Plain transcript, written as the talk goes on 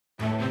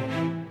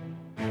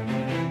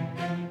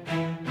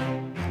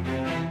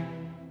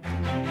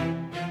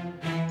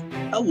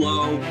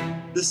Hello,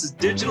 this is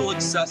Digital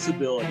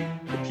Accessibility,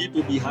 the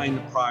people behind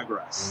the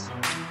progress.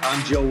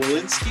 I'm Joe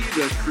Walensky,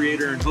 the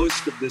creator and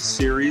host of this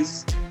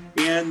series.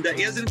 And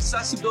as an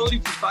accessibility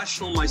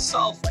professional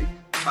myself, I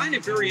find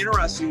it very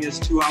interesting as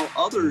to how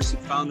others have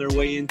found their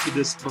way into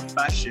this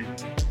profession.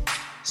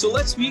 So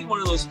let's meet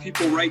one of those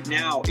people right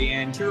now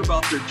and hear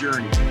about their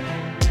journey.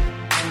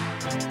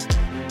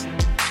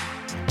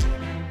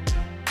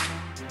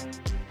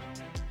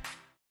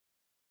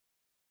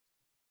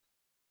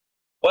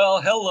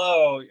 Well,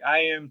 hello. I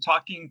am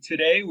talking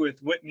today with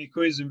Whitney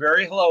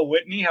Quesenbery. Hello,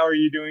 Whitney. How are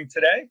you doing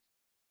today?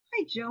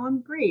 Hi, Joe.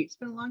 I'm great. It's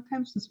been a long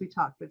time since we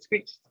talked, but it's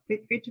great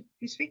to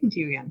be speaking to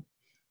you again.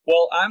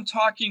 Well, I'm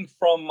talking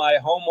from my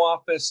home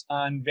office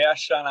on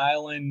Vashon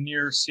Island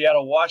near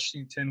Seattle,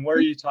 Washington. Where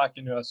are you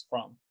talking to us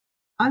from?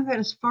 I'm about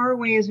as far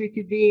away as we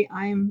could be.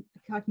 I'm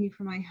talking to you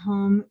from my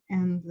home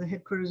and the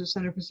headquarters of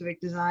Center Pacific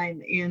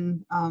Design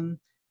in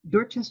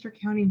Dorchester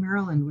County,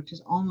 Maryland, which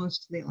is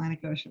almost to the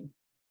Atlantic Ocean.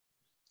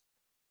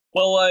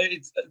 Well,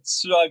 it's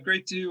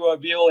great to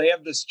be able to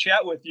have this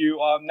chat with you.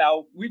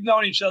 Now, we've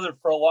known each other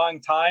for a long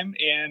time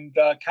and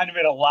kind of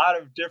in a lot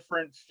of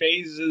different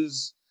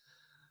phases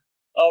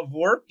of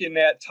work in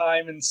that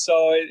time. And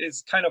so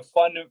it's kind of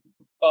fun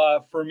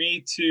for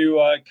me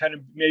to kind of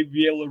maybe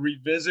be able to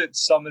revisit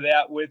some of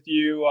that with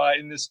you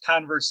in this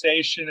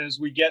conversation as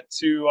we get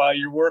to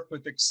your work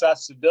with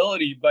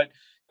accessibility. But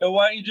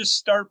why don't you just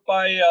start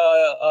by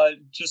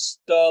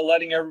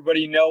letting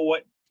everybody know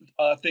what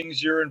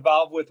things you're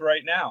involved with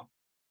right now?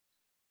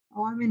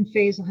 Oh, I'm in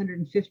phase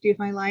 150 of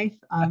my life.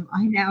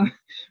 I now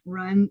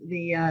run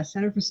the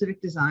Center for Civic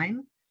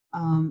Design.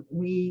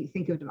 We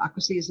think of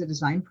democracy as a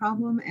design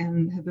problem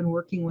and have been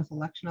working with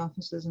election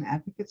offices and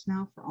advocates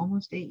now for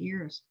almost 8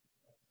 years.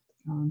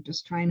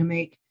 Just trying to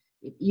make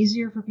it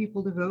easier for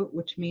people to vote,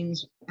 which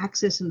means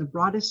access in the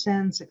broadest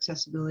sense,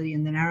 accessibility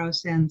in the narrow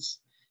sense,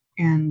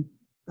 and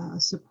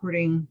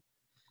supporting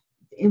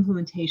the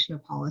implementation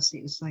of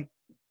policies. Like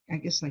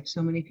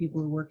so many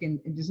people who work in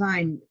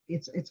design,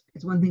 it's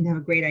one thing to have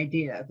a great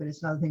idea, but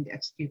it's another thing to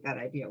execute that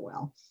idea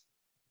well.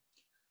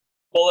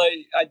 Well,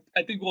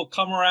 I think we'll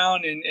come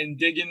around and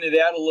dig into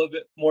that a little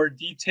bit more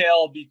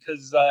detail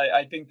because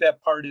I think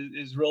that part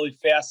is really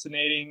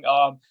fascinating.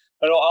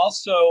 But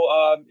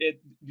also,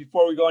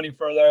 before we go any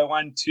further, I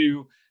wanted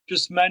to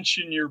just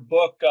mention your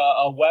book,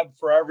 A Web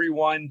for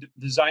Everyone,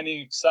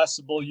 Designing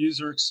Accessible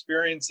User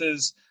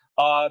Experiences.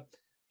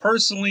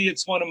 Personally,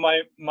 it's one of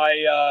my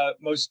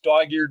most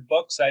dog-eared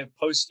books. I have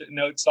Post-it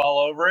notes all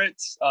over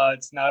it.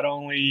 It's not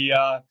only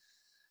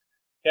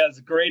has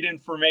great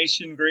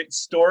information, great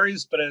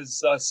stories, but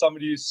as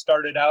somebody who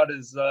started out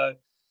as a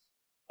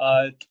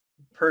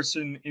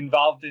person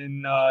involved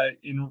in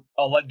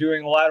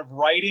doing a lot of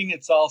writing,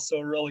 it's also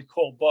a really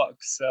cool book.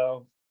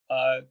 So,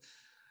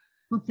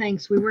 well,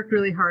 thanks. We worked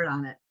really hard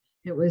on it.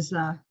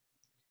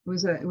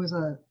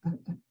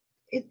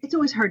 It's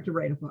always hard to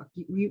write a book.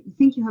 You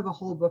think you have a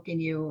whole book in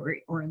you,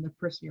 or in the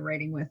person you're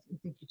writing with. You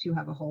think you two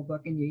have a whole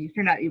book in you. You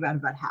turn out you've got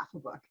about half a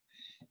book,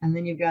 and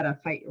then you've got to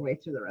fight your way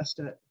through the rest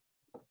of it.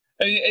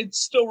 It's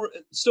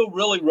still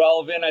really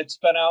relevant. It's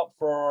been out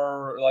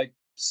for like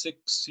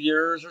 6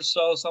 years or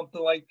so,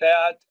 something like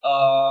that.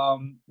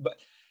 But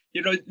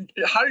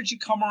how did you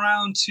come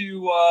around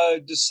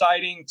to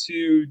deciding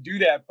to do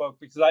that book?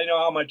 Because I know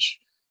how much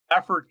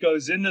effort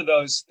goes into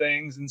those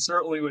things, and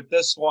certainly with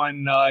this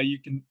one, you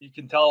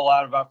can tell a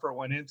lot of effort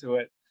went into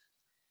it.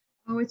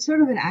 Oh, it's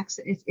sort of an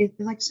accident. It's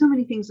like so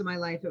many things in my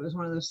life. It was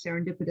one of those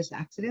serendipitous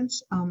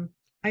accidents.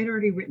 I'd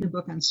already written a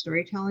book on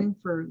storytelling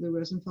for Lou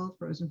Rosenfeld,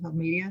 for Rosenfeld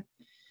Media.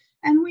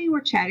 And we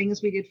were chatting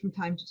as we did from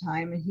time to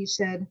time. And he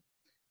said,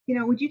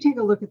 would you take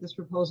a look at this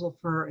proposal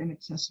for an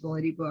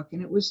accessibility book?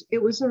 And it was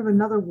sort of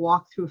another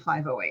walk through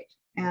 508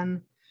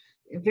 and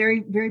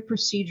very, very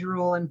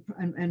procedural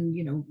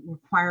and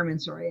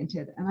requirements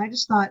oriented. And I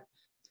just thought,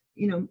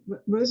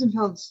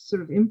 Rosenfeld's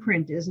sort of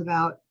imprint is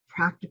about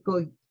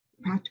practical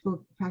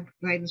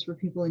guidance for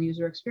people in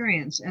user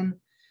experience. And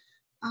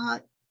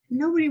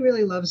nobody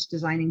really loves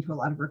designing to a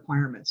lot of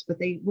requirements, but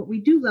we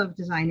do love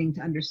designing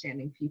to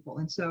understanding people.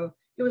 And so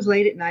it was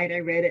late at night. I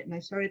read it and I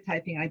started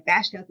typing. I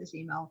bashed out this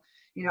email.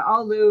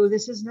 Oh, Lou,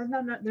 this is they're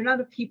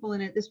not a people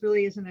in it. This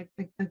really isn't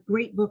a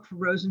great book for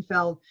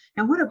Rosenfeld.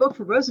 And what a book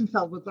for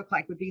Rosenfeld would look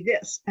like would be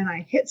this. And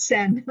I hit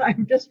send, and I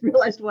just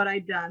realized what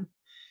I'd done.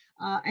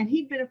 And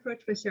he'd been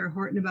approached by Sarah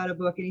Horton about a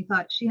book, and he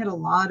thought she had a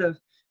lot of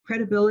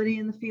credibility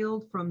in the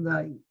field from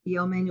the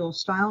Yale Manual of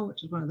Style,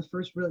 which is one of the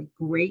first really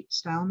great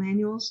style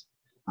manuals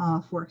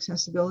for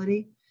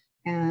accessibility.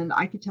 And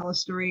I could tell a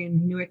story, and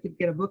he knew I could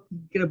get a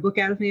book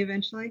out of me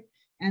eventually.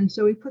 And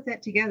so we put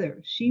that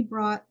together. She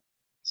brought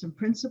some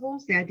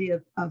principles, the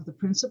idea of the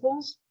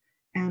principles,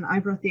 and I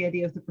brought the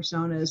idea of the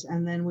personas,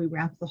 and then we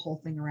wrapped the whole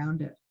thing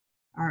around it.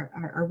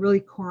 Our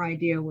really core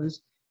idea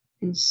was,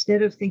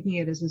 instead of thinking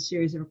it as a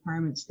series of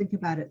requirements, think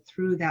about it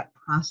through that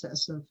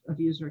process of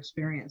user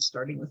experience,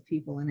 starting with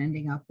people and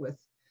ending up with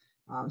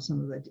some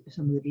of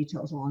the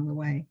details along the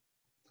way.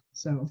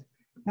 So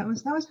that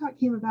was how it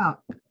came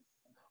about.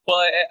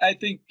 Well, I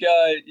think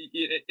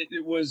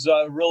it was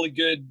really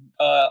good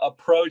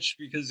approach,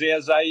 because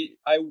as I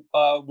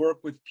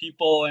work with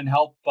people and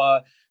help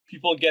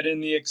people get in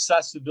the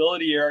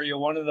accessibility area,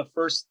 one of the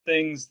first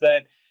things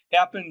that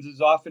happens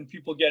is often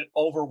people get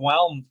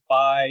overwhelmed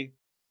by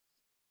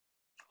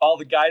all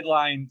the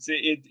guidelines,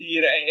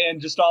 and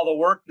just all the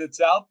work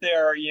that's out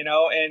there, and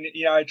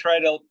I try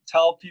to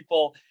tell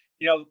people,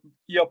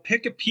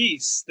 pick a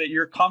piece that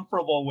you're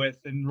comfortable with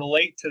and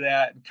relate to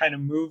that and kind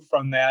of move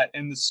from that.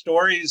 And the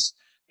stories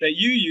that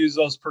you use,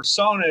 those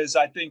personas,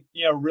 I think,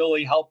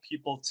 really help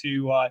people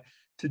to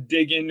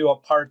dig into a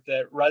part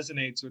that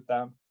resonates with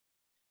them.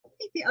 I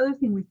think the other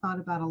thing we thought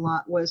about a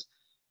lot was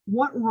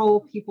what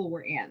role people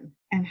were in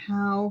and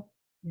how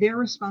their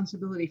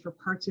responsibility for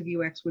parts of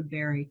UX would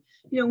vary.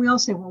 We all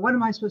say, well, what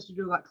am I supposed to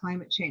do about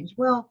climate change?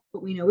 Well,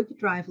 but we know we could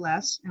drive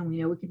less, and we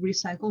know we could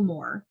recycle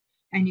more,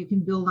 and you can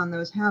build on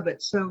those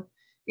habits. So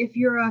if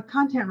you're a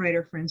content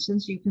writer, for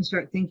instance, you can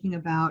start thinking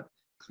about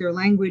clear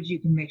language. You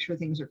can make sure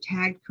things are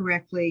tagged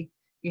correctly.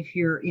 If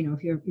you're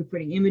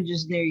putting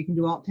images there, you can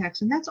do alt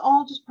text, and that's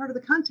all just part of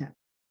the content,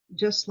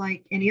 just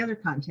like any other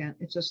content.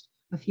 It's just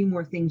a few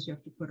more things you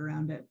have to put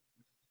around it.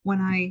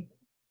 When I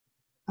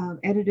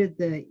edited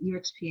the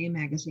UXPA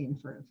magazine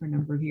for a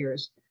number of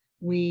years,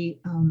 we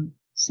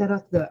set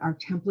up our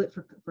template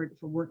for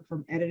work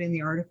from editing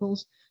the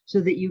articles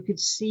so that you could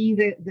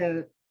see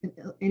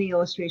any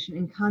illustration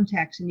in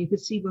context, and you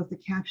could see both the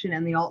caption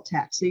and the alt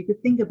text. So you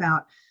could think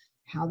about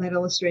how that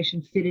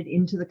illustration fitted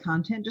into the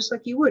content, just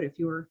like you would if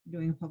you were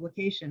doing a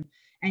publication.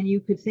 And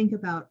you could think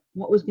about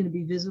what was going to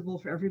be visible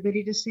for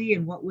everybody to see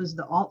and what was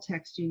the alt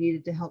text you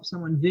needed to help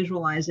someone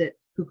visualize it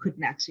who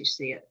couldn't actually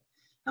see it.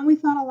 And we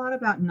thought a lot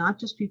about not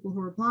just people who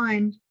were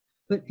blind,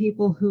 but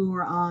people who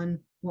were on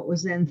what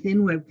was then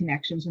thin web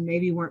connections and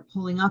maybe weren't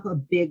pulling up a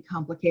big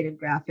complicated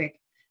graphic,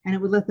 and it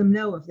would let them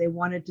know if they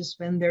wanted to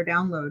spend their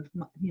download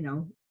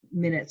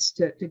minutes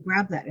to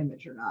grab that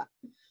image or not.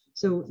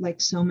 So like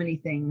so many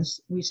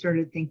things, we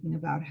started thinking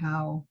about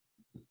how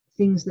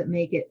things that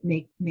make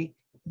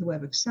the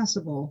web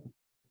accessible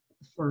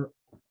for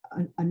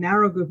a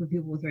narrow group of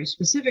people with very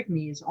specific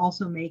needs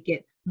also make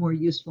it more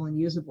useful and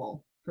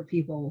usable for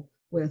people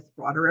with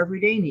broader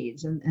everyday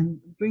needs, and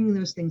bringing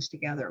those things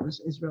together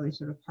is really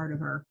sort of part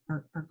of our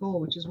goal,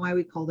 which is why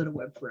we called it A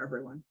Web for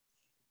Everyone.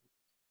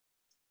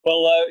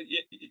 Well,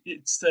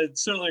 it's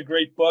certainly a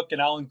great book, and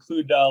I'll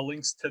include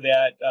links to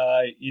that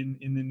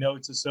in the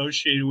notes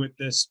associated with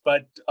this.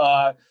 But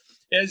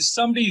as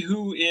somebody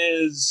who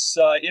is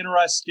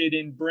interested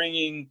in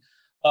bringing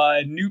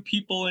new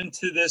people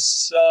into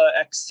this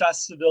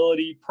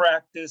accessibility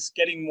practice,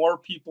 getting more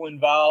people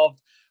involved,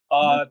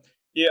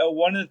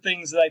 one of the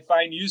things that I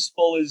find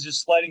useful is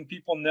just letting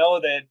people know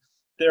that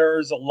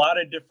there's a lot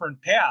of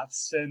different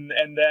paths, and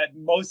that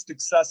most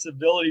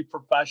accessibility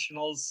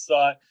professionals,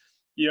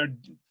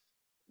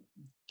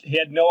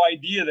 had no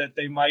idea that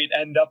they might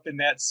end up in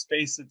that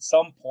space at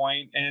some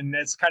point. And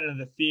that's kind of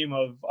the theme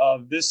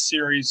of this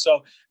series.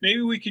 So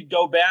maybe we could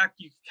go back.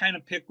 You could kind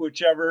of pick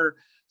whichever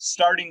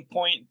starting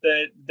point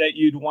that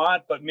you'd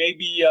want, but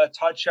maybe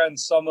touch on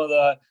some of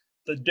the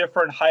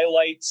different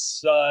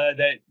highlights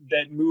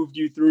that moved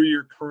you through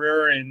your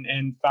career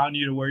and found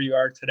you to where you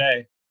are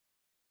today.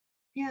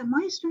 Yeah,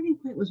 my starting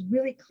point was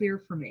really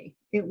clear for me.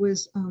 It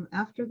was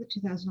after the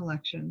 2000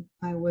 election.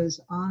 I was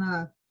on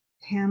a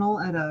panel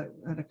at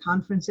a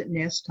conference at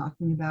NIST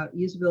talking about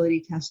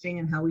usability testing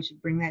and how we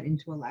should bring that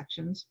into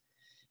elections.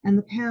 And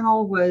the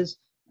panel was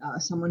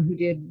someone who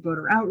did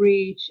voter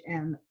outreach,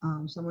 and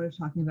someone who was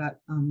talking about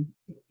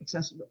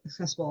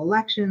accessible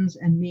elections,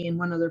 and me and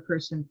one other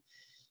person.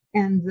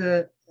 And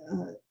the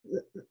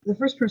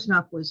first person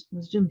up was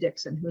Jim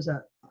Dixon, who was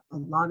a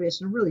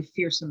lobbyist and a really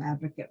fearsome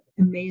advocate,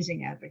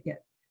 amazing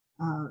advocate,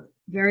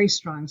 very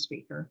strong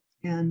speaker.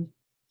 And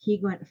he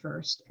went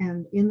first.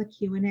 And in the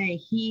Q&A,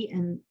 he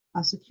and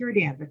a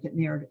security advocate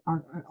in our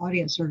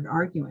audience started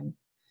arguing.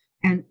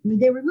 And I mean,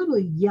 they were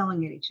literally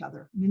yelling at each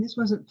other. I mean, this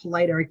wasn't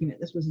polite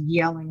argument. This was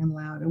yelling and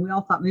loud. And we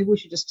all thought maybe we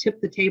should just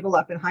tip the table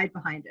up and hide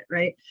behind it,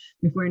 right?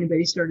 Before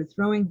anybody started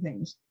throwing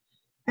things.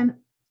 And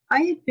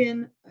I had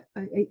been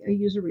a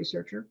user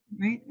researcher,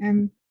 right?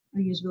 And a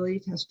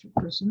usability tester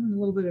person and a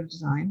little bit of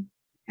design.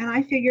 And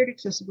I figured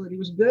accessibility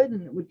was good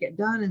and it would get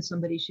done and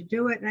somebody should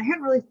do it. And I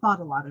hadn't really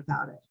thought a lot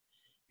about it.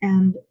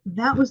 And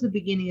that was the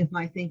beginning of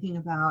my thinking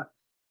about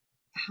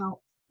how,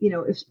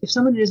 if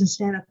somebody doesn't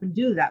stand up and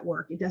do that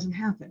work, it doesn't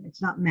happen.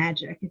 It's not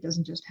magic. It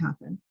doesn't just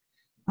happen.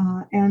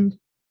 And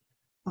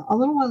a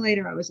little while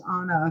later, I was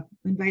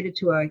invited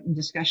to a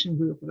discussion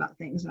group about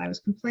things. And I was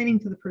complaining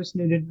to the person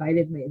who'd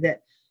invited me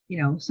that,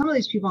 some of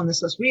these people on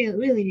this list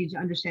really need to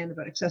understand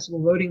about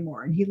accessible voting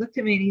more. And he looked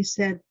at me and he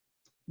said,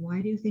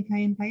 "Why do you think I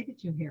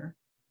invited you here?"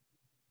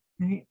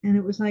 Right? And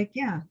it was like,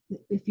 yeah,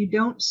 if you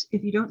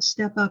don't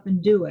step up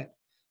and do it,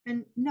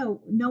 and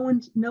no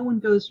one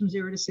goes from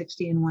 0 to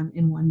 60 in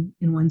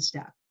one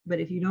step.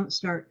 But if you don't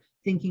start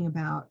thinking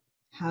about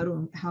how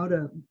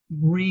to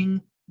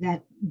bring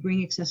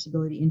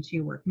accessibility into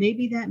your work,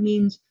 maybe that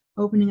means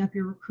opening up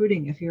your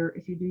recruiting if you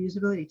do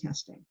usability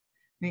testing,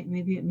 right?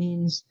 Maybe it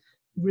means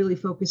really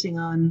focusing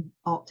on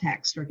alt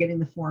text or getting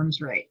the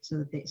forms right so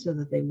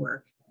that they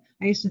work.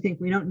 I used to think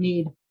we don't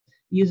need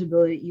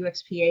usability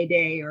UXPA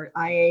day or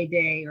IA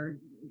day or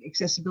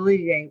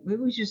accessibility day.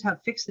 Maybe we should just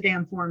have fix the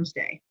damn forms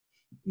day,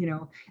 you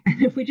know.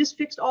 And if we just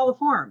fixed all the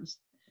forms,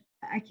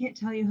 I can't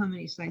tell you how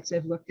many sites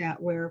I've looked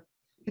at where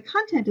the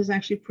content is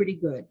actually pretty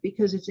good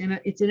because it's in a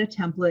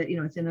template, you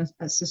know, it's in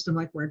a system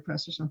like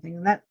WordPress or something,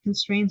 and that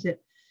constrains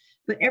it.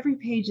 But every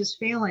page is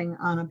failing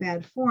on a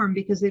bad form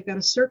because they've got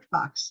a search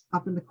box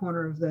up in the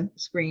corner of the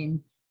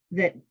screen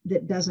that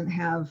doesn't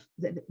have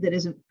that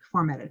isn't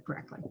formatted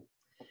correctly.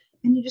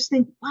 And you just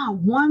think, wow,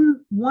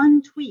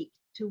 one tweak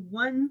to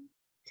one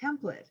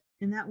template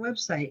in that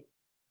website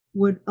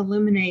would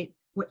eliminate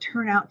what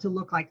turn out to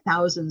look like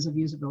thousands of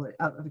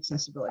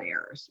accessibility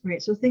errors,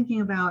 right? So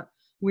thinking about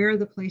where are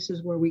the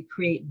places where we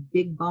create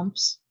big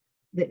bumps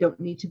that don't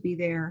need to be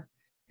there,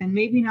 and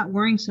maybe not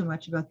worrying so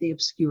much about the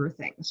obscure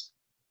things.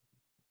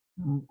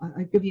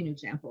 I'll give you an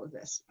example of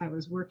this. I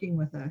was working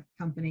with a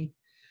company.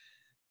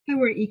 They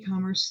were an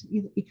e-commerce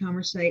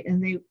site,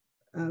 and they,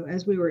 I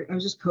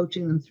was just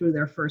coaching them through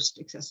their first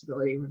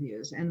accessibility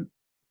reviews, and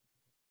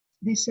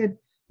they said,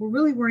 we're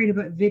really worried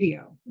about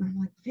video. And I'm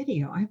like,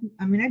 video?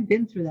 I mean, I've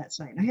been through that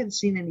site and I hadn't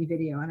seen any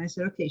video. And I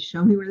said, okay,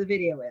 show me where the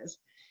video is.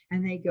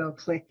 And they go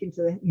click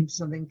into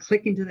something,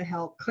 click into the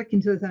help, click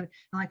into the, and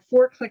like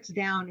 4 clicks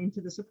down into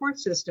the support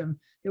system,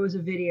 there was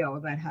a video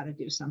about how to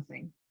do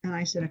something. And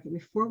I said, okay,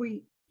 before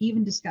we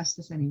even discuss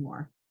this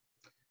anymore,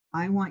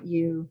 I want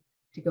you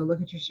to go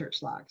look at your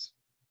search logs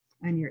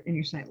and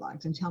your site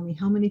logs and tell me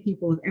how many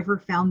people have ever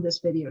found this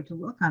video to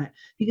look on it.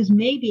 Because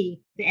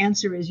maybe the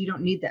answer is you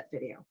don't need that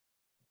video.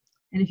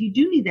 And if you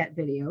do need that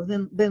video,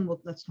 then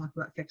let's talk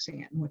about fixing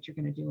it and what you're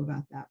going to do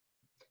about that.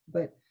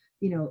 But,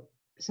 you know,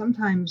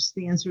 sometimes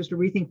the answer is to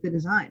rethink the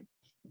design,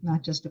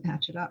 not just to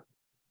patch it up.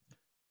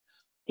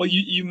 Well,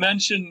 you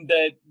mentioned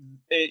that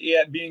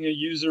being a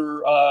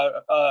user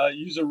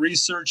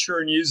researcher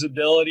and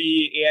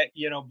usability at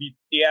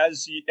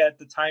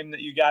the time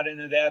that you got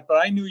into that, but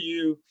I knew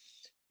you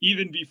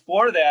even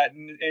before that,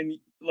 and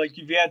like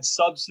you've had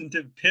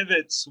substantive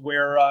pivots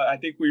where I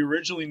think we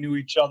originally knew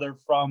each other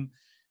from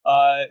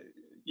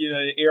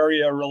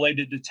area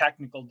related to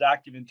technical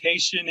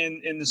documentation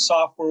in the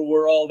software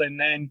world, and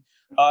then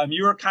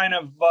you were kind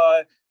of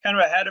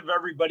ahead of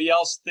everybody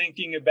else,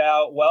 thinking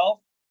about,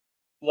 well,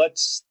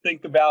 let's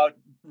think about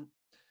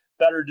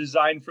better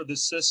design for the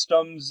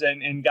systems,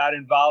 and got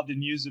involved in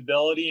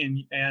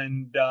usability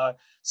and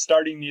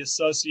starting the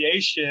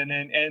association,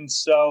 and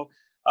so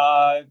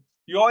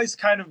you always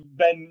kind of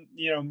been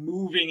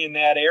moving in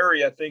that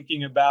area,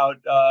 thinking about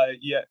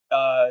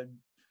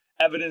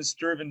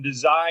evidence-driven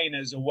design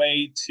as a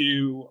way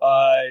to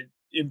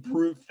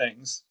improve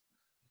things.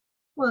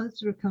 Well, it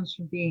sort of comes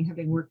from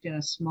having worked in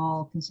a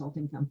small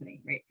consulting company,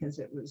 right? Because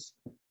it was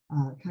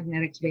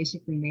Cognetics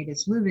basically made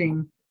its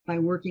living by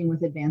working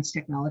with advanced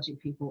technology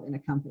people in a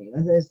company.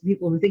 As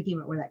people were thinking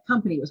about where that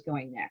company was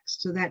going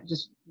next. So that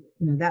just,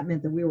 that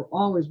meant that we were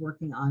always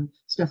working on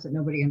stuff that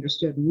nobody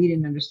understood and we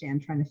didn't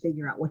understand, trying to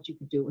figure out what you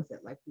could do with it.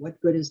 Like, what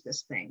good is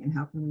this thing and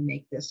how can we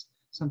make this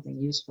something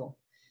useful?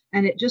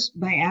 And it just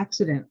by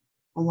accident,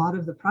 a lot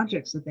of the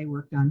projects that they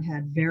worked on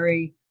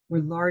were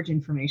large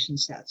information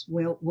sets,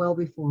 well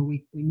before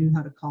we knew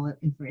how to call it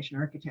information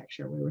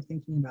architecture. We were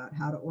thinking about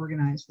how to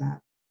organize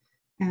that.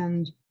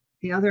 And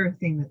the other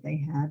thing that they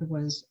had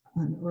was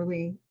an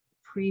early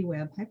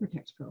pre-web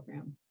hypertext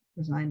program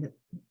designed at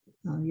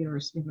the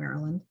University of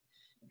Maryland,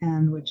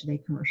 and which they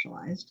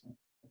commercialized.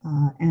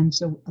 And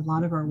so a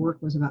lot of our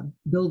work was about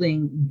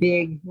building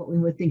big, what we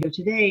would think of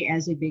today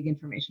as a big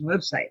information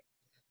website.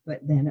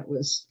 But then it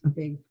was a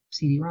big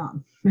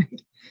CD-ROM,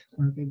 right?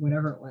 Or a big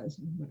whatever it was,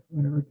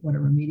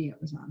 whatever media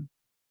it was on.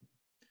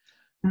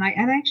 And I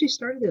actually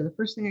started there. The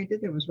first thing I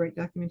did there was write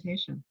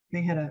documentation.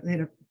 They had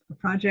a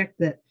project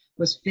that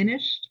was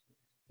finished,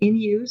 in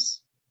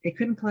use. They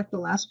couldn't collect the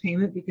last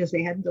payment because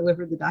they hadn't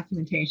delivered the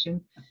documentation.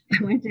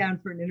 I went down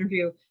for an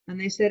interview, and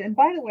they said, and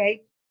by the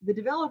way, the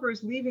developer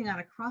is leaving on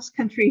a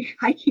cross-country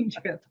hiking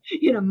trip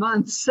in a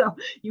month, so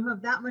you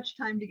have that much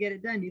time to get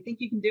it done. Do you think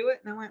you can do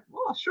it? And I went,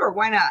 well, sure,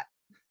 why not?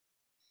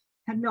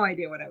 Had no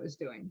idea what I was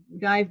doing.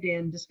 Dived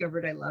in,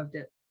 discovered I loved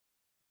it.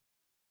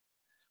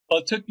 Well,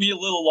 it took me a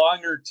little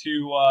longer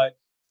to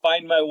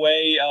find my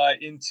way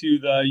into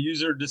the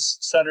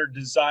user-centered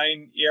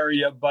design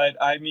area, but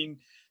I mean,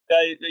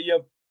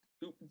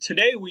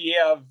 today we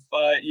have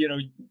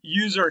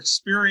user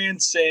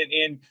experience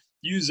and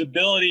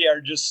usability are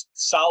just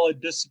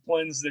solid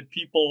disciplines that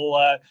people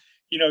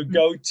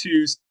go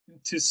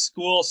to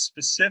school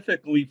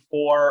specifically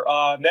for.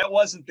 That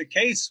wasn't the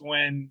case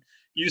when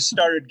you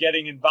started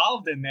getting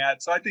involved in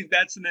that. So I think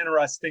that's an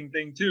interesting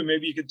thing too.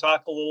 Maybe you could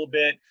talk a little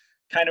bit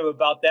kind of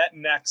about that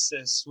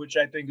nexus, which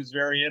I think is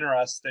very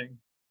interesting.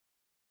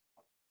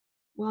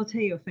 Well, I'll tell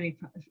you a funny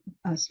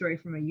story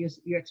from a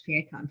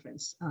UXPA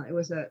conference. It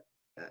was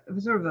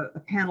sort of a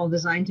panel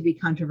designed to be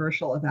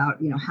controversial about,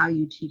 how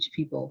you teach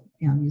people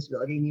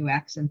usability and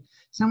UX. And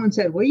someone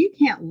said, well, you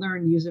can't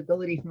learn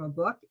usability from a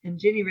book. And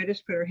Ginny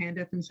Reddish put her hand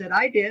up and said,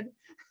 I did.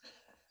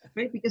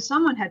 right? Because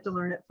someone had to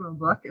learn it from a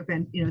book, at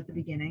the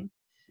beginning.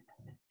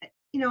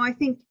 I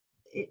think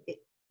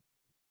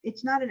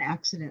it's not an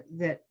accident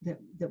that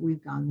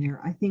we've gone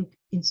there. I think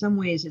in some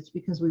ways it's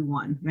because we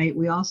won, right?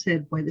 We all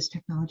said, boy, this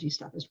technology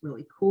stuff is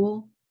really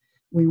cool.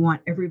 We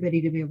want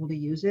everybody to be able to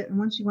use it. And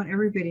once you want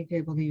everybody to be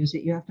able to use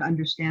it, you have to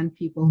understand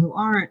people who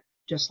aren't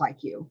just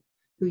like you,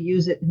 who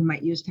use it, who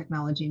might use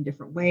technology in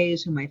different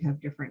ways, who might have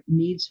different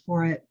needs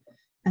for it.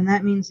 And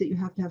that means that you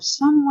have to have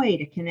some way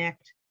to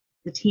connect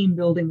the team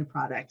building the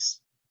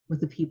products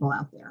with the people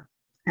out there.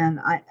 And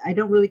I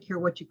don't really care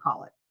what you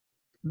call it.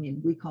 I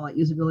mean, we call it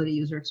usability,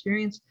 user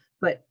experience,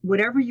 but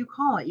whatever you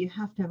call it, you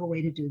have to have a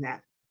way to do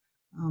that.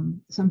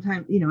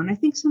 Sometimes, and I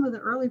think some of the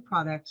early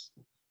products,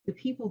 the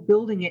people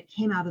building it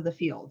came out of the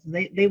field.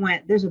 They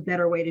went, there's a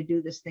better way to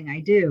do this thing I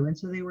do. And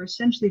so they were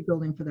essentially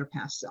building for their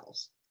past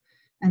selves.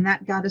 And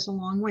that got us a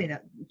long way.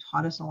 That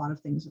taught us a lot of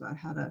things about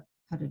how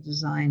to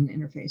design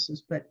interfaces.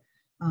 But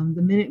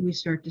the minute we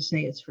start to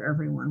say it's for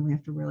everyone, we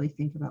have to really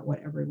think about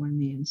what everyone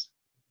means.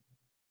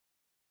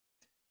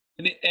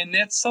 And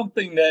that's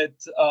something that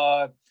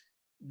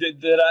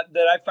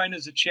that I find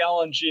is a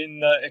challenge in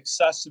the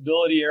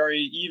accessibility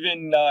area,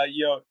 even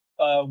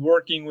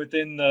working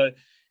within the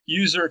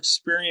user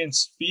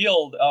experience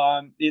field.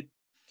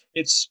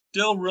 It's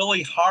still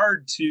really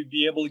hard to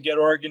be able to get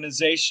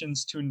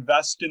organizations to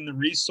invest in the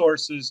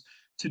resources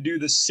to do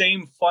the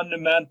same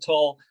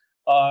fundamental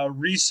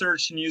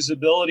research and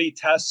usability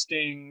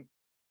testing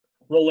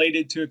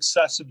related to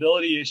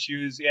accessibility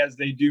issues as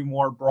they do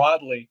more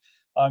broadly.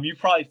 You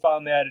probably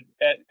found that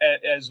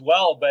as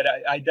well, but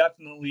I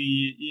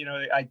definitely,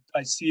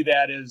 I see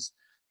that as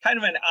kind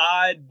of an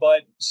odd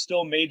but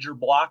still major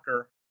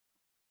blocker.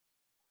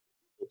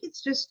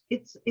 It's just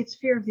it's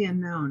fear of the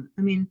unknown.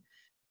 I mean,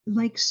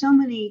 like so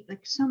many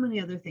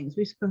other things,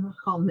 we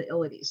call them the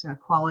illities: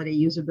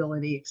 quality,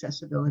 usability,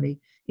 accessibility.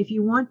 If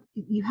you want,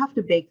 you have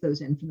to bake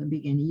those in from the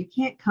beginning. You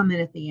can't come in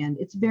at the end.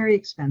 It's very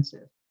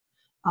expensive.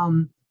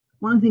 One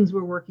of the things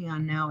we're working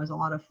on now is a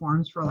lot of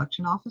forms for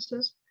election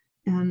offices.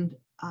 And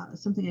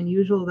something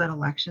unusual about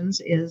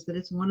elections is that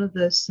it's one of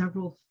the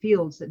several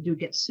fields that do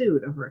get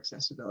sued over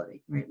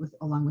accessibility, right,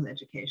 along with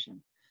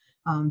education,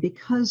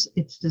 because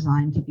it's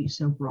designed to be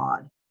so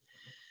broad.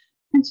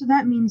 And so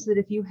that means that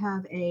if you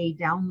have a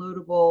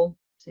downloadable,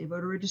 say,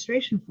 voter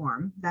registration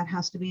form, that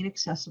has to be an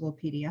accessible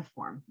PDF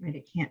form, right?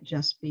 It can't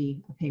just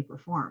be a paper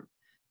form.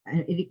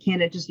 And it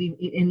can't just be,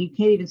 and you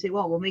can't even say,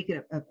 well, we'll make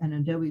it an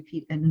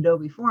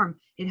Adobe form.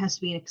 It has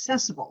to be an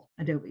accessible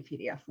Adobe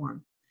PDF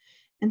form.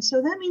 And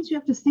so that means you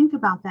have to think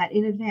about that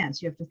in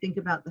advance. You have to think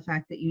about the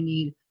fact that you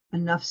need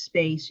enough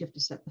space. You have to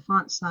set the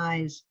font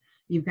size.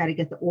 You've got to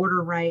get the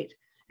order right.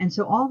 And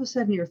so all of a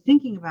sudden you're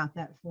thinking about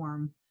that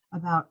form,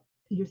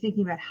 you're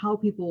thinking about how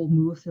people will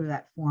move through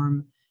that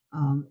form.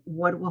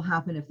 What will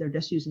happen if they're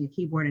just using a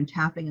keyboard and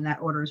tapping and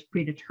that order is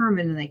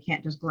predetermined and they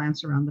can't just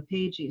glance around the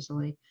page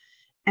easily.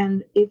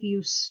 And if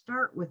you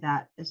start with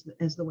that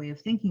as the way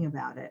of thinking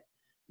about it,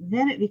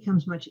 then it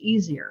becomes much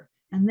easier.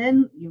 And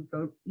then you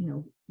go,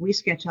 we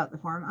sketch out the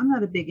form. I'm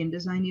not a big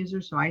InDesign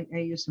user, so I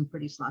use some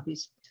pretty sloppy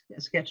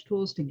sketch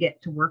tools to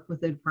get to work with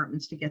the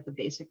departments to get the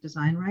basic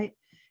design right.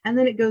 And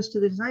then it goes to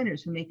the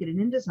designers who make it in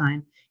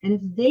InDesign. And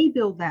if they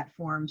build that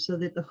form so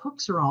that the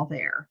hooks are all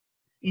there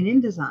in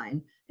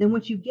InDesign, then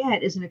what you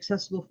get is an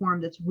accessible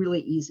form that's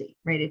really easy,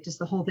 right? It just,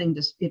 the whole thing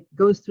it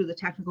goes through the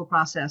technical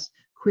process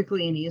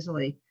quickly and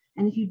easily.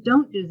 And if you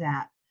don't do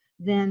that,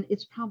 then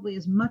it's probably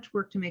as much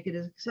work to make it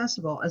as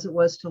accessible as it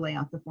was to lay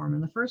out the form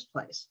in the first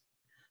place.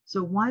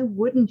 So why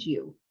wouldn't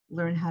you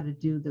learn how to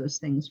do those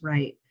things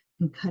right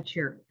and cut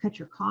your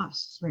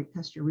costs, right?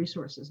 Cut your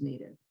resources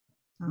needed.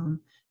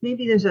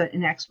 Maybe there's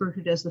an expert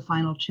who does the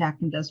final check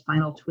and does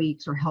final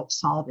tweaks or helps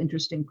solve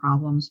interesting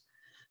problems.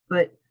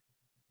 But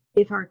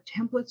if our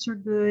templates are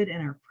good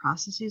and our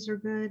processes are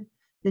good,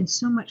 then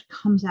so much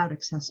comes out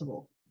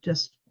accessible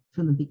just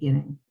from the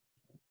beginning.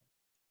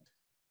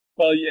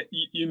 Well,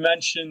 you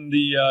mentioned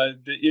the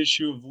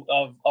issue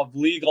of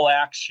legal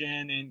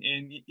action,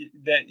 and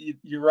that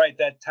you're right.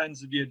 That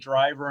tends to be a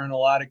driver in a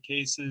lot of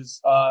cases.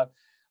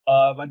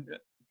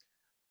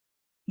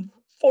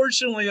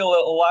 Fortunately, a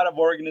lot of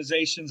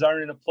organizations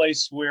aren't in a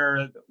place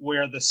where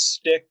the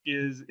stick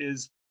is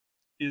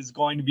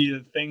going to be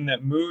the thing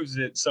that moves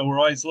it. So we're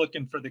always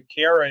looking for the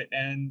carrot,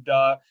 and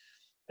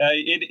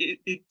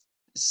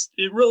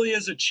it really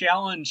is a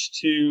challenge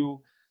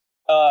to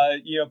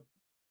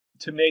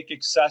to make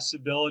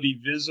accessibility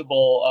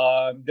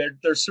visible.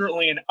 There's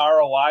certainly an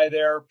ROI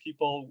there.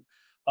 People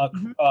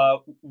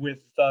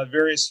with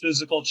various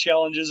physical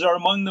challenges are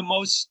among the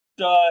most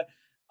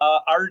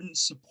ardent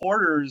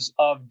supporters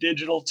of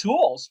digital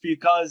tools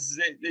because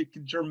they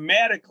can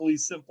dramatically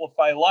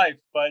simplify life.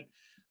 But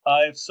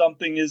if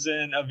something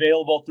isn't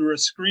available through a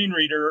screen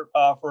reader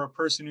for a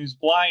person who's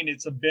blind,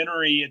 it's a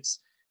binary.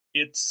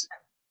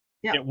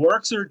 It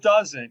works or it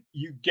doesn't.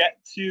 You get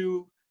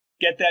to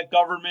get that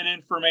government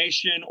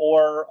information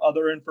or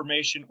other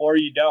information, or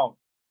you don't.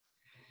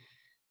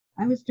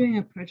 I was doing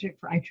a project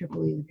for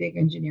IEEE, the big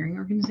engineering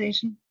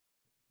organization,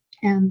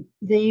 and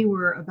they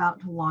were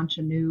about to launch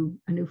a new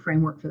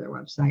framework for their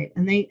website,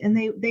 and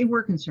they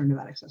were concerned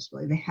about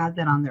accessibility. They had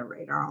that on their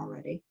radar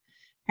already.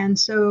 And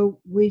so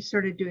we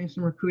started doing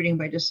some recruiting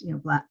by just,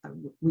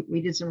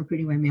 we did some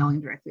recruiting by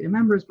mailing directly to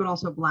members, but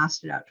also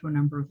blasted out to a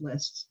number of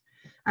lists.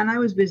 And I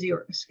was busy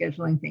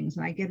scheduling things,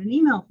 and I get an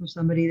email from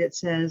somebody that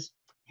says,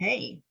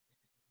 hey,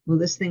 will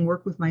this thing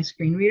work with my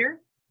screen reader?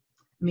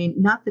 I mean,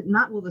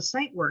 not will the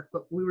site work,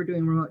 but we were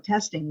doing remote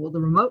testing. Will the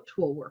remote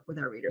tool work with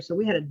our reader? So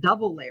we had a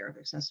double layer of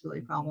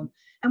accessibility problem.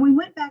 And we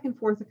went back and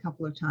forth a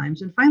couple of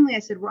times. And finally I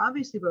said, we're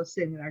obviously both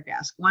sitting at our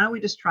desk. Why don't we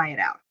just try it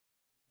out?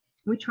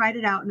 We tried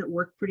it out and it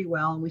worked pretty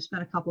well. And we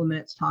spent a couple of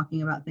minutes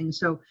talking about things.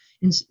 So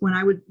when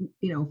I would,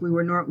 if we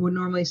would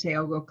normally say,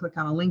 oh, go click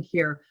on a link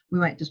here, we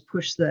might just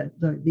push the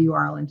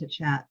URL into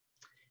chat.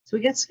 So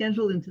we get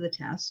scheduled into the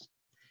test.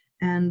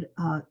 And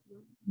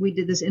we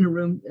did this in a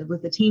room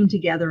with the team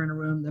together in a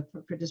room. The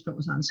participant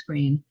was on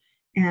screen.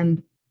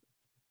 And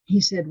he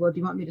said, well, do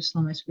you want me to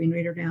slow my screen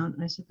reader down?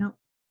 And I said, no,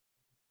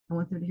 I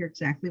want them to hear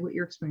exactly what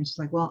your experience is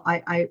like. Well,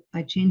 I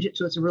change it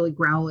so it's a really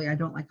growly. I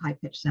don't like high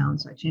pitched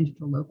sound. So I change it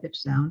to a low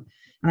pitched sound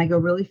and I go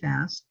really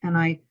fast. And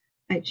I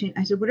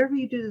said, whatever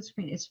you do to the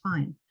screen, it's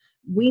fine.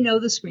 We know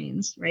the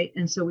screens, right?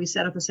 And so we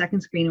set up a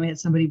second screen and we had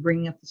somebody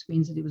bringing up the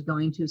screens that he was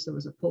going to. So it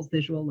was a full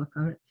visual look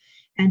of it.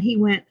 And he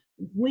went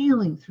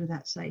wailing through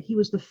that site. He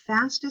was the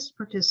fastest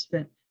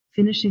participant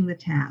finishing the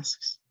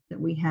tasks that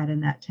we had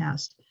in that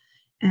test.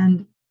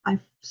 And I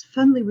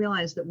suddenly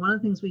realized that one of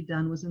the things we'd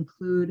done was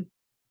include,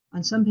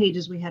 on some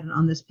pages we had an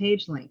on this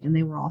page link, and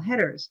they were all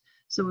headers.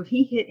 So if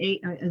he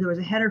hit there was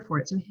a header for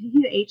it. So if he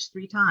hit H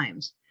 3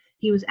 times,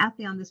 he was at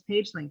the on this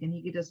page link, and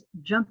he could just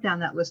jump down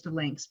that list of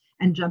links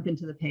and jump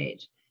into the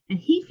page. And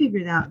he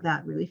figured out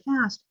that really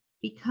fast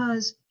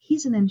because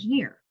he's an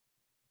engineer,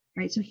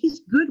 right? So he's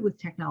good with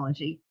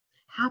technology,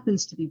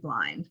 happens to be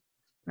blind,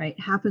 right?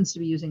 Happens to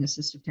be using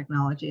assistive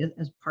technology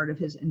as part of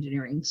his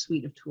engineering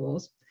suite of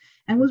tools,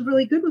 and was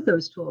really good with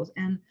those tools.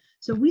 And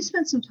so we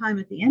spent some time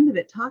at the end of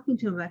it talking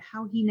to him about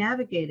how he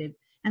navigated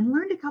and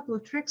learned a couple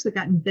of tricks that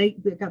got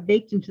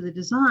baked into the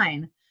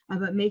design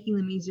about making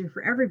them easier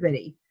for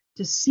everybody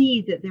to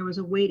see that there was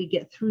a way to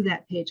get through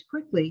that page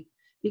quickly,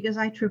 because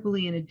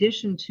IEEE, in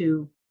addition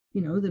to, the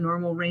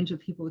normal range of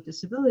people with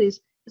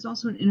disabilities, is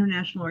also an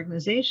international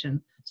organization.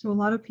 So a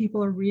lot of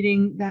people are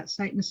reading that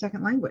site in a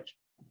second language.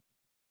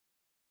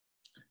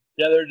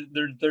 Yeah,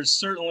 there's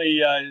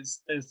certainly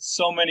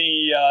so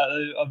many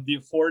of the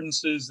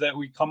affordances that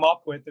we come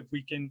up with. If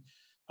we can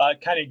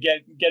kind of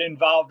get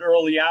involved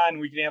early on,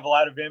 we can have a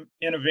lot of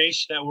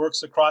innovation that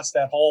works across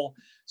that whole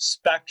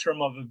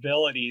spectrum of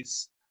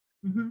abilities.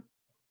 Mm-hmm.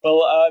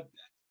 Well,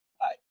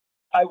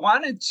 I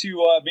wanted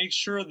to make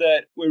sure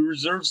that we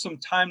reserve some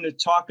time to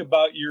talk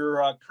about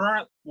your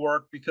current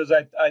work, because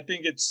I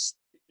think it's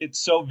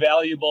so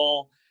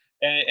valuable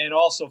and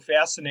also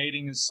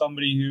fascinating as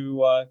somebody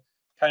who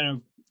kind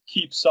of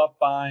keeps up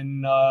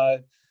on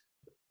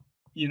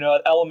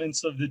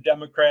elements of the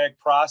democratic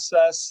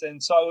process.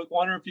 And so I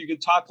wonder if you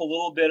could talk a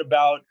little bit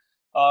about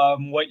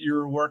what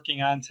you're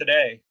working on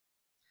today.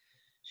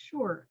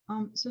 Sure.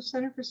 So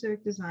Center for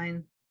Civic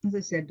Design, as I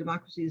said,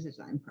 democracy is a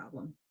design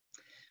problem.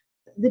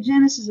 The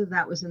genesis of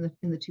that was in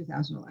the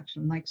 2000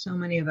 election. Like so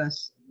many of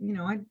us,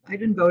 I'd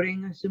been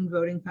voting. I assumed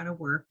voting kind of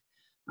worked.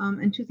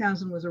 And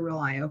 2000 was a real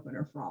eye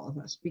opener for all of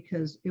us,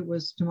 because it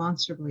was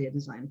demonstrably a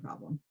design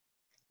problem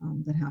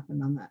that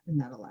happened in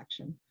that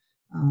election.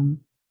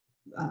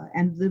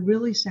 And the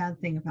really sad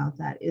thing about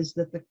that is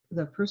that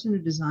the person who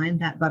designed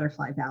that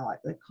butterfly ballot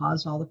that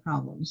caused all the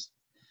problems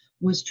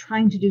was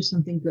trying to do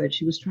something good.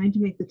 She was trying to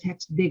make the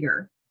text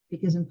bigger,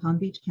 because in Palm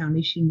Beach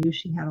County, she knew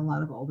she had a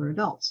lot of older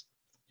adults.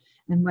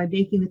 And by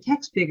making the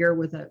text bigger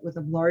with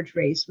a large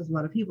race with a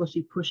lot of people,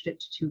 she pushed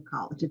it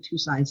to two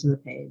sides of the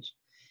page.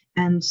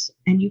 And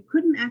you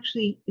couldn't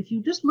actually, if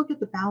you just look at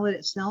the ballot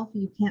itself,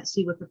 you can't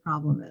see what the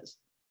problem is,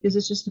 because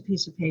it's just a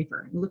piece of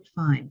paper. It looked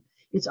fine.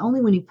 It's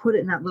only when you put it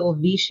in that little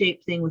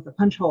V-shaped thing with the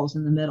punch holes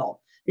in the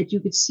middle that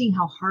you could see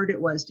how hard it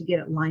was to get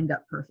it lined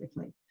up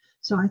perfectly.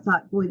 So I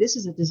thought, boy, this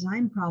is a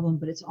design problem,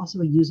 but it's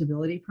also a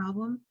usability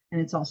problem, and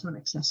it's also an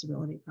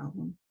accessibility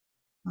problem.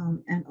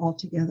 And all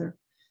together,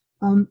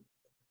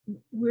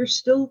 we're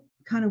still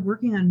kind of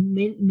working on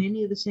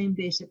many of the same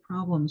basic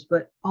problems,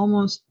 but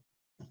almost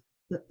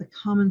the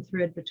common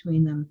thread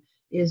between them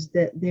is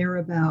that they're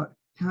about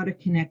how to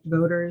connect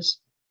voters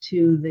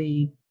to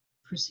the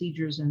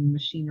procedures and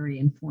machinery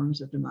and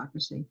forms of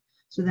democracy.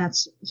 So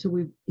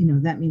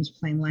that means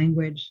plain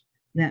language,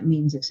 that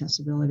means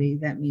accessibility,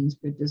 that means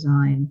good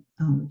design,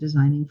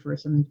 designing for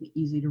something to be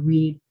easy to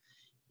read.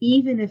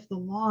 Even if the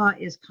law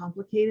is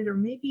complicated, or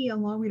maybe a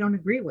law we don't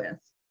agree with,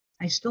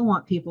 I still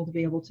want people to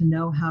be able to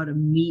know how to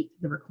meet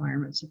the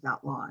requirements of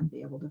that law and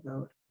be able to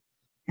vote.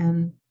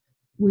 And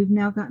we've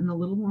now gotten a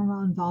little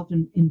more involved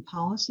in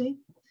policy,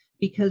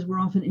 because we're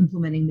often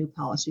implementing new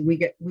policy. We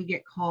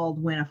get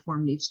called when a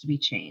form needs to be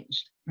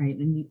changed, right?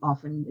 And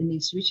often it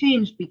needs to be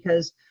changed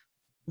because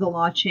the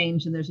law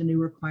changed and there's a new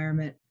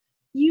requirement.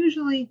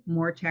 usually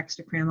more text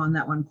to cram on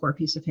that one poor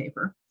piece of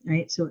paper,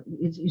 right? So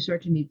you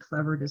start to need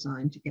clever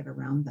design to get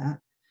around that.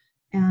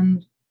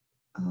 And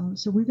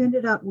so we've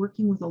ended up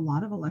working with a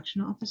lot of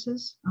election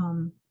offices.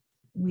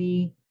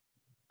 We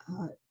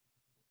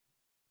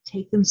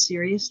take them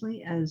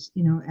seriously as,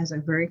 as a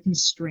very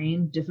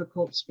constrained,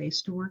 difficult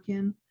space to work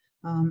in.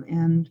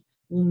 And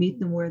we'll meet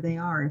them where they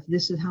are. If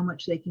this is how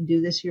much they can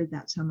do this year,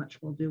 that's how much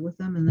we'll do with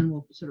them. And then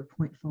we'll sort of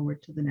point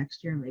forward to the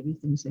next year and maybe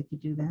things they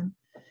could do then.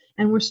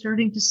 And we're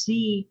starting to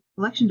see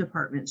election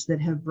departments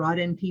that have brought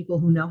in people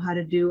who know how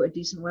to do a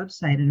decent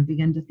website and have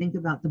begun to think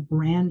about the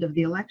brand of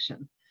the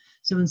election.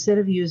 So instead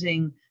of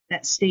using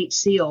that state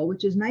seal,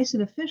 which is nice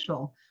and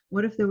official,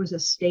 what if there was a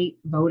state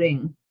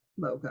voting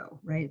logo,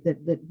 right?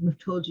 That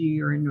told you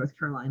you're in North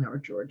Carolina or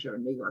Georgia or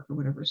New York or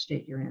whatever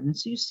state you're in. And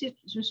so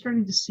you're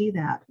starting to see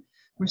that.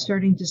 We're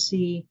starting to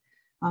see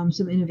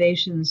some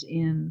innovations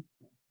in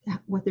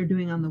what they're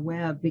doing on the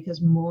web, because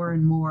more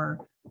and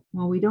more,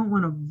 while we don't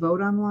want to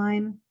vote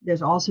online,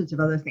 there's all sorts of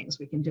other things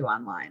we can do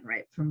online,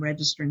 right? From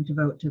registering to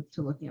vote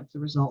to looking up the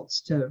results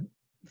to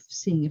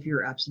seeing if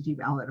your absentee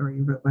ballot or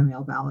your vote by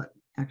mail ballot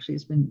actually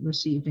has been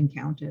received and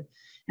counted,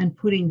 and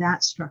putting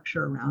that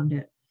structure around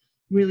it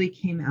really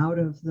came out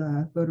of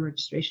the voter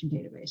registration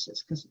databases,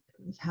 because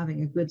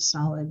having a good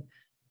solid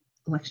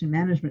election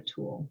management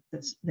tool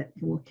that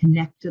will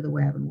connect to the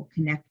web and will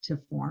connect to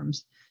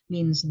forms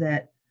means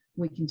that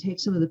we can take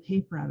some of the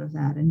paper out of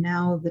that. And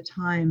now the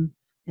time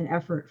and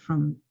effort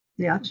from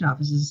the election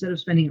offices, instead of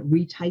spending it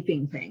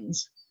retyping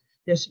things,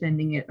 they're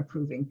spending it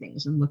approving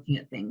things and looking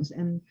at things.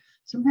 And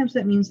sometimes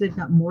that means they've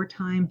got more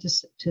time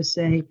to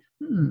say,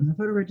 the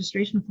voter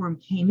registration form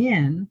came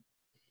in,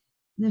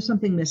 there's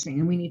something missing,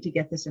 and we need to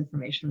get this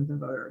information from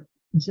the voter.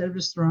 Instead of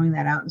just throwing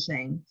that out and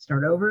saying,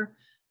 start over,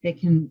 they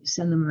can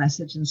send them a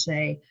message and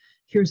say,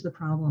 here's the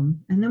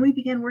problem. And then we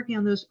began working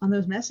on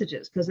those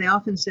messages, because they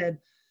often said,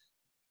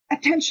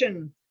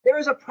 attention, there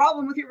is a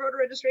problem with your voter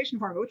registration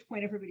form, at which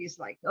point everybody's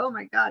like, oh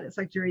my God, it's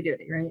like jury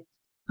duty, right?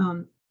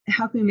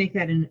 How can we make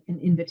that an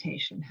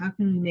invitation? How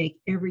can we make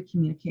every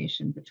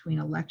communication between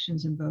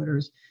elections and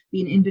voters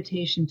be an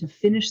invitation to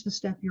finish the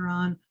step you're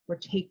on or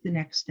take the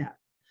next step?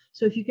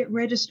 So if you get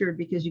registered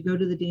because you go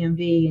to the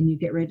DMV and you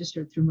get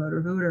registered through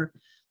Motor Voter,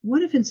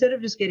 what if instead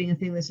of just getting a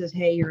thing that says,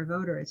 hey, you're a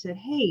voter, it said,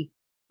 hey,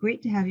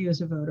 great to have you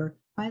as a voter.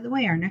 By the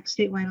way, our next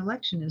statewide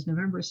election is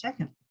November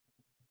 2nd.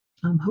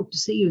 Hope to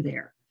see you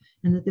there.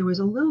 And that there was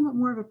a little bit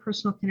more of a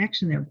personal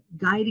connection there,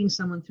 guiding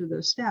someone through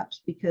those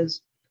steps,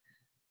 because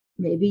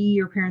maybe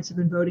your parents have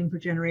been voting for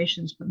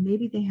generations, but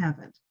maybe they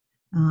haven't.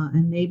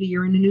 And maybe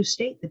you're in a new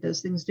state that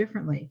does things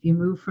differently. If you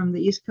move from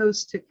the East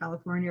Coast to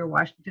California or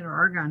Washington or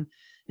Oregon,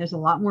 there's a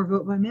lot more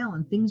vote by mail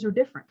and things are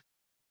different,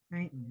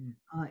 right?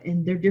 Mm-hmm.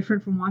 And they're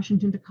different from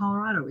Washington to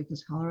Colorado,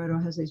 because Colorado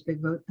has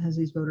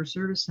these voter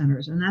service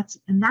centers, and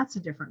that's a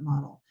different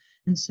model.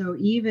 And so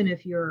even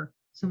if you're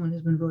someone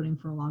who's been voting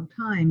for a long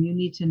time, you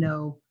need to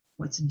know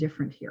what's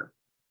different here.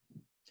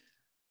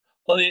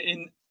 Well,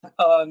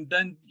 and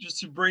then just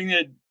to bring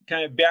it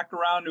kind of back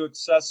around to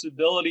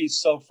accessibility.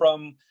 So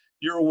from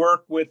your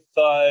work with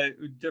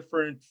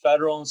different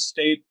federal and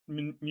state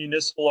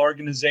municipal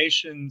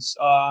organizations,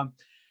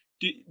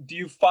 do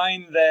you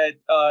find that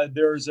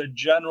there's a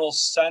general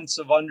sense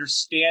of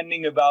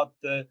understanding about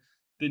the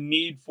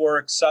need for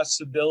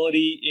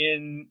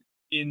accessibility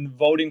in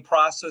voting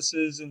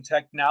processes and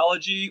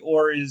technology,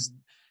 or is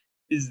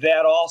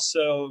that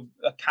also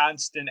a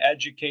constant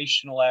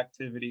educational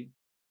activity?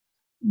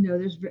 No,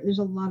 there's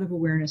a lot of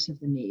awareness of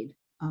the need.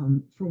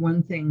 For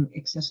one thing,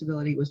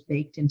 accessibility was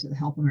baked into the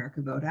Help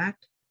America Vote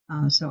Act.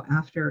 So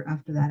after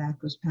that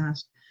act was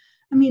passed,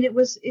 I mean,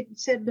 it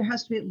said there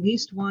has to be at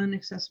least one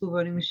accessible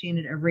voting machine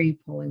at every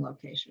polling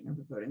location,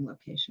 every voting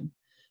location.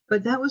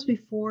 But that was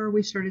before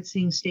we started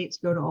seeing states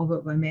go to all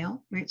vote by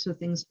mail, right? So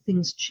things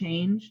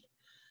changed.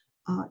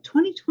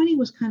 2020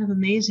 was kind of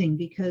amazing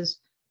because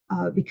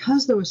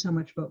there was so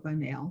much vote by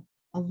mail.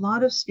 A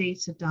lot of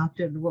states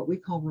adopted what we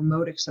call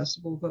remote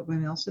accessible vote by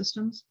mail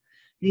systems.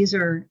 These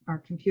are our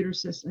computer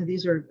systems.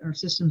 These are our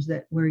systems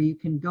where you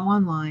can go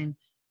online,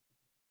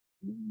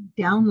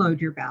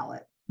 download your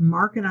ballot,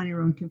 mark it on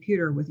your own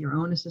computer with your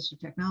own assistive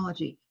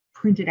technology,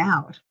 print it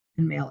out,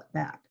 and mail it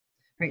back.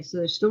 Right? So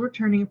they're still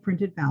returning a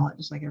printed ballot,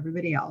 just like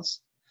everybody else.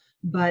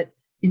 But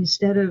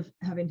instead of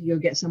having to go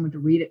get someone to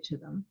read it to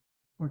them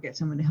or get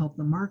someone to help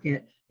them mark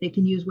it, they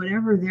can use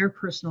whatever their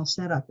personal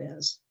setup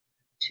is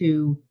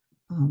to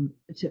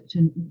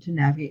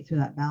navigate through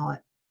that ballot.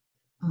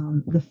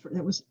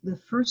 That was the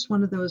first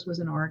one of those was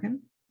in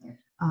Oregon.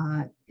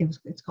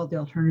 It's called the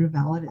alternative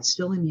ballot. It's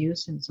still in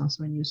use, and it's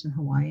also in use in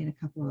Hawaii and a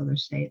couple of other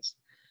states.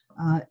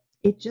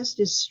 It just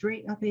is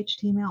straight up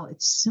HTML.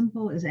 It's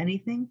simple as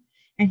anything.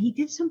 And he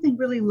did something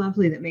really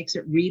lovely that makes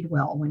it read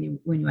well when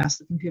you ask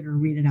the computer to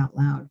read it out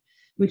loud,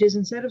 which is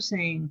instead of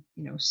saying,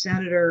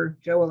 Senator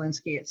Joe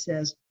Walensky, it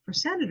says, for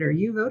Senator,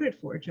 you voted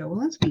for Joe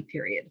Walensky,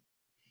 period.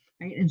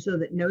 Right? And so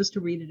that knows to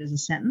read it as a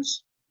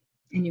sentence,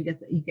 and you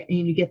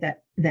get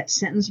that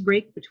sentence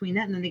break between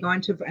that, and then they go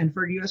on to, and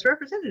for U.S.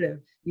 Representative,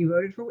 you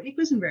voted for Whitney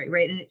Quesenbery,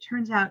 right? And it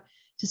turns out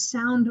to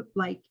sound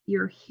like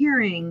you're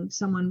hearing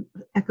someone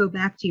echo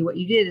back to you what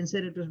you did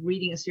instead of just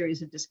reading a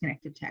series of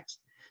disconnected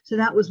text. So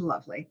that was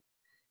lovely.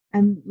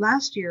 And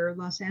last year,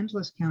 Los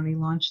Angeles County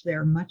launched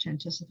their much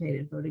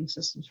anticipated voting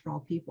systems for all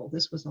people.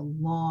 This was a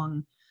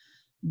long,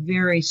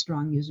 very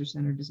strong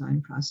user-centered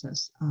design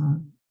process.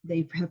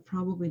 They have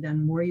probably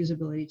done more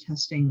usability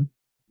testing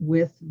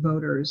with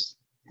voters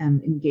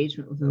and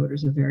engagement with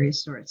voters of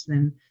various sorts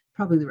than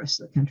probably the rest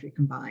of the country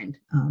combined,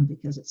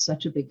 because it's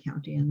such a big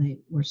county and they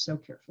were so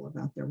careful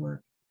about their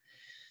work.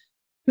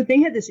 But they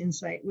had this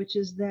insight, which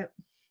is that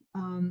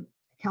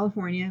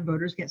California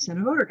voters get sent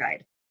a voter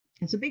guide.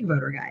 It's a big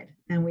voter guide.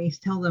 And we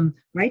tell them,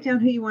 write down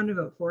who you want to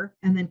vote for,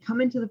 and then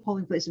come into the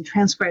polling place and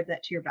transcribe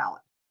that to your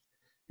ballot.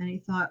 And he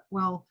thought,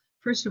 well,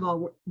 first of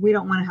all, we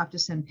don't want to have to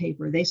send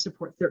paper. They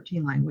support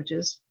 13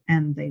 languages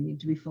and they need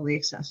to be fully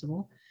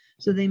accessible.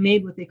 So they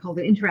made what they called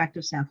an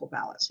interactive sample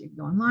ballot. So you can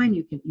go online,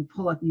 you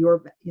pull up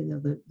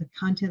the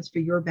contents for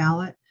your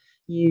ballot,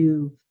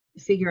 you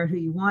figure out who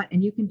you want,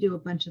 and you can do a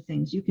bunch of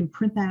things. You can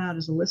print that out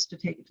as a list to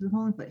take it to the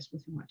polling place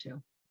if you want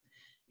to.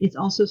 It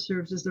also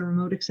serves as the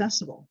remote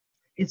accessible.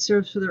 It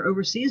serves for their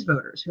overseas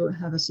voters who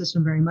have a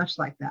system very much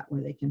like that,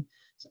 where they can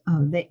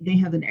they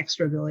have an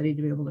extra ability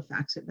to be able to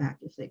fax it back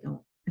if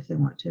they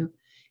want to.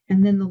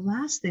 And then the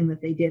last thing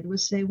that they did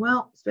was say,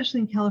 well,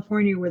 especially in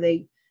California, where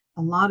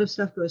a lot of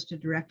stuff goes to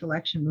direct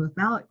election with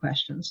ballot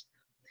questions,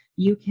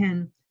 you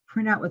can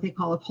print out what they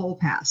call a poll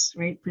pass,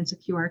 right? Prints a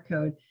QR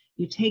code.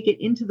 You take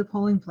it into the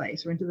polling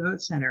place or into the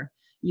vote center.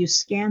 You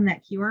scan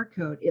that QR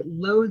code. It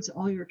loads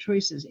all your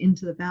choices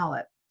into the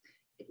ballot.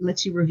 It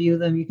lets you review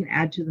them. You can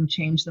add to them,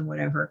 change them,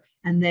 whatever.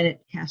 And then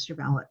it casts your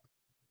ballot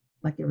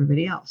like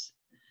everybody else.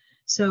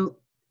 So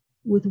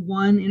with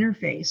one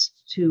interface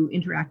to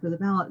interact with the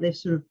ballot, they've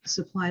sort of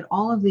supplied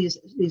all of these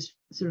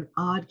sort of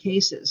odd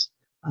cases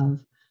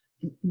of,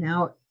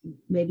 now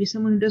maybe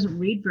someone who doesn't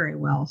read very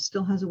well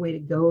still has a way to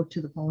go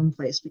to the polling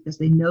place because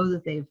they know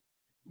that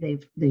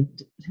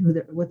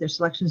what their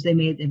selections they've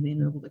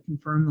been able to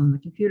confirm on the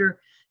computer.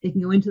 They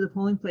can go into the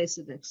polling place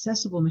at an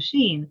accessible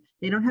machine.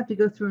 They don't have to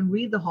go through and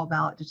read the whole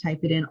ballot to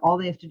type it in. All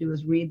they have to do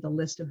is read the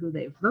list of who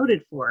they've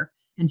voted for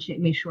and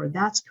make sure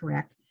that's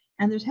correct.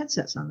 And there's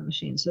headsets on the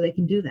machine, so they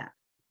can do that.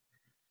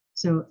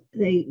 So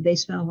they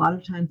spent a lot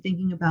of time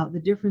thinking about the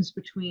difference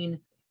between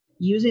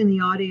using the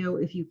audio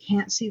if you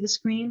can't see the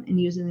screen and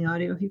using the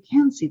audio if you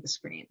can see the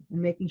screen,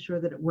 and making sure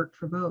that it worked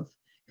for both,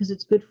 because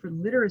it's good for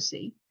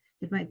literacy.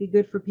 It might be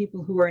good for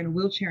people who are in a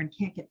wheelchair and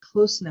can't get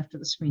close enough to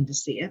the screen to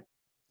see it.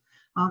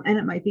 And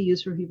it might be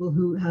used for people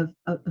who have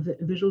a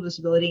visual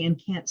disability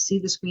and can't see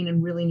the screen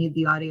and really need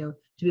the audio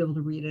to be able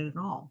to read it at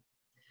all.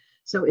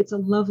 So it's a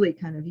lovely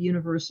kind of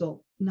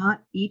universal,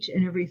 not each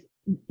and every,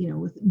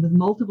 with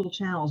multiple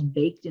channels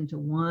baked into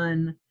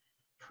one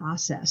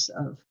process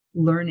of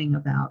learning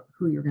about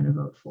who you're going to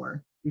vote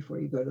for before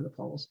you go to the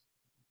polls.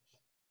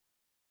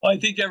 Well, I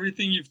think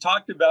everything you've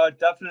talked about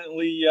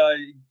definitely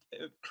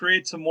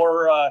creates a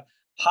more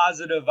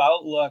positive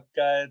outlook.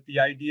 The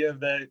idea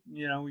that,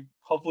 we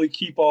hopefully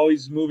keep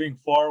always moving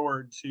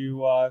forward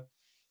to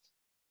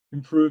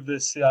improve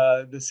this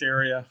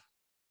area.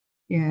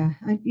 Yeah,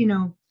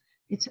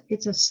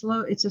 it's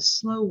a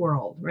slow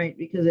world, right?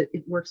 Because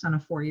it works on a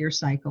 4-year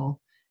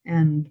cycle,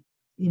 and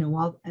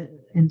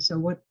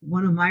so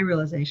one of my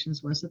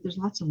realizations was that there's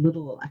lots of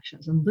little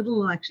elections, and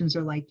little elections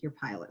are like your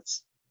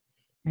pilots,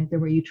 right? They're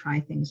where you try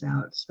things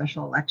out.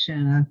 Special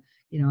election,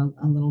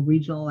 a little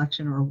regional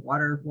election, or a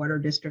water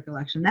district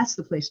election. That's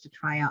the place to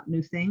try out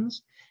new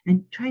things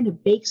and trying to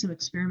bake some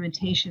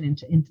experimentation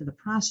into the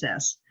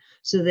process,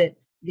 so that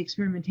the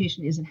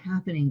experimentation isn't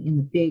happening in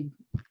the big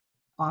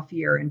off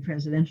year and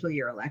presidential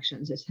year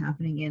elections. It's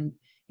happening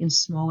in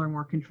smaller,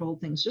 more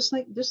controlled things, just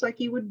like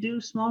you would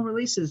do small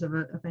releases of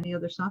any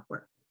other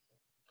software.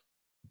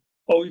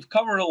 Well, we've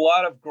covered a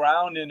lot of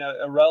ground in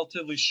a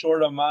relatively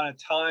short amount of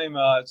time.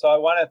 So I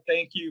want to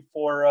thank you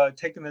for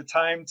taking the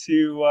time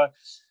to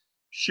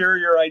share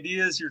your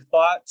ideas, your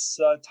thoughts,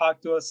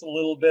 talk to us a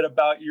little bit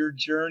about your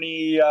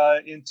journey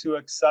into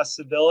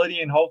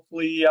accessibility, and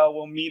hopefully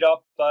we'll meet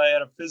up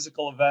at a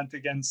physical event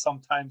again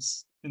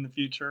sometimes in the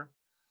future.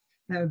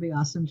 That would be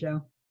awesome,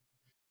 Joe.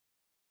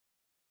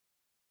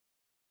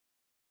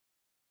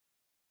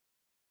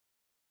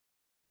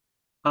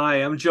 Hi,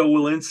 I'm Joe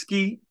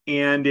Walensky,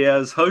 and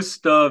as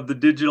host of the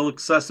Digital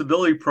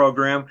Accessibility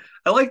Program,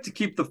 I like to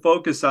keep the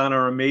focus on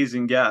our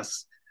amazing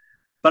guests.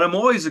 But I'm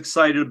always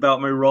excited about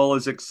my role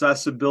as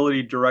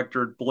Accessibility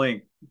Director at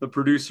Blink, the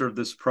producer of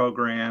this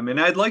program, and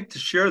I'd like to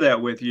share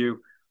that with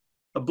you.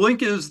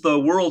 Blink is the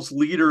world's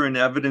leader in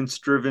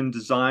evidence-driven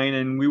design,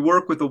 and we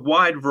work with a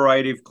wide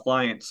variety of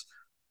clients.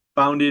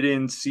 Founded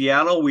in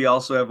Seattle, we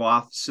also have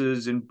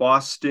offices in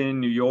Boston,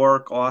 New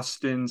York,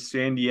 Austin,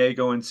 San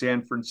Diego, and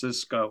San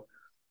Francisco.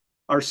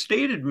 Our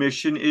stated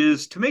mission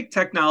is to make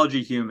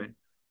technology human.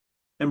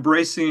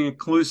 Embracing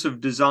inclusive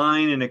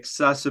design and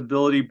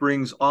accessibility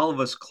brings all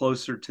of us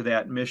closer to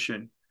that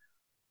mission.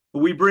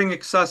 We bring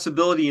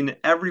accessibility in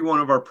every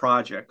one of our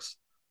projects.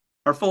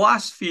 Our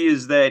philosophy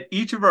is that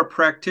each of our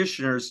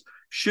practitioners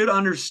should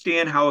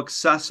understand how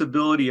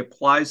accessibility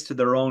applies to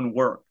their own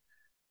work.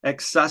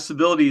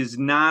 Accessibility is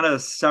not a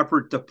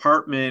separate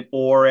department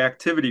or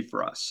activity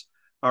for us.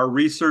 Our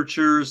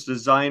researchers,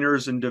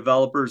 designers, and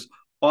developers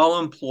all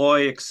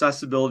employ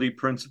accessibility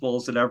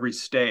principles at every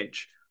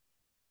stage.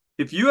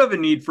 If you have a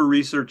need for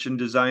research and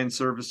design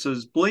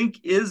services,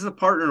 Blink is a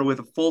partner with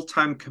a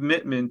full-time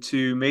commitment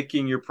to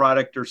making your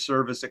product or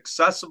service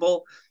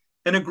accessible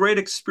and a great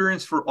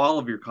experience for all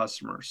of your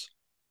customers.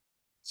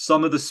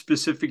 Some of the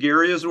specific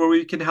areas where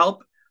we can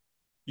help: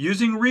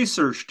 using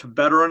research to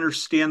better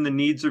understand the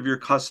needs of your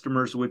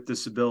customers with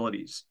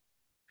disabilities,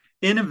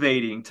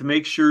 innovating to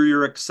make sure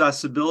your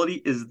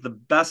accessibility is the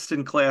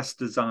best-in-class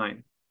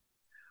design.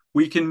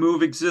 We can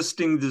move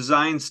existing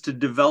designs to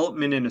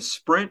development in a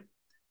sprint,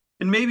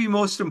 and maybe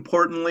most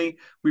importantly,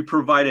 we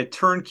provide a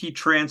turnkey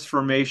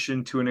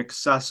transformation to an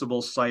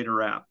accessible site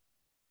or app.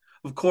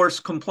 Of course,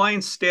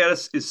 compliance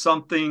status is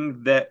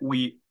something that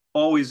we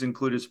always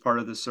include as part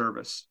of the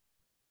service.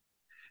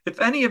 If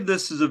any of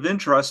this is of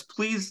interest,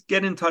 please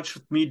get in touch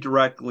with me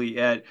directly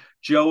at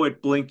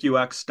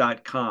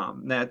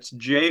joe@blinkux.com. That's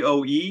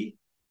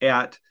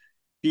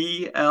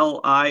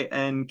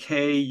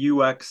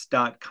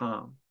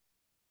joe@blinkux.com.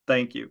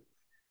 Thank you.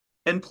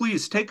 And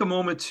please take a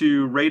moment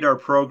to rate our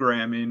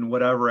program in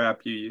whatever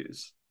app you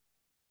use.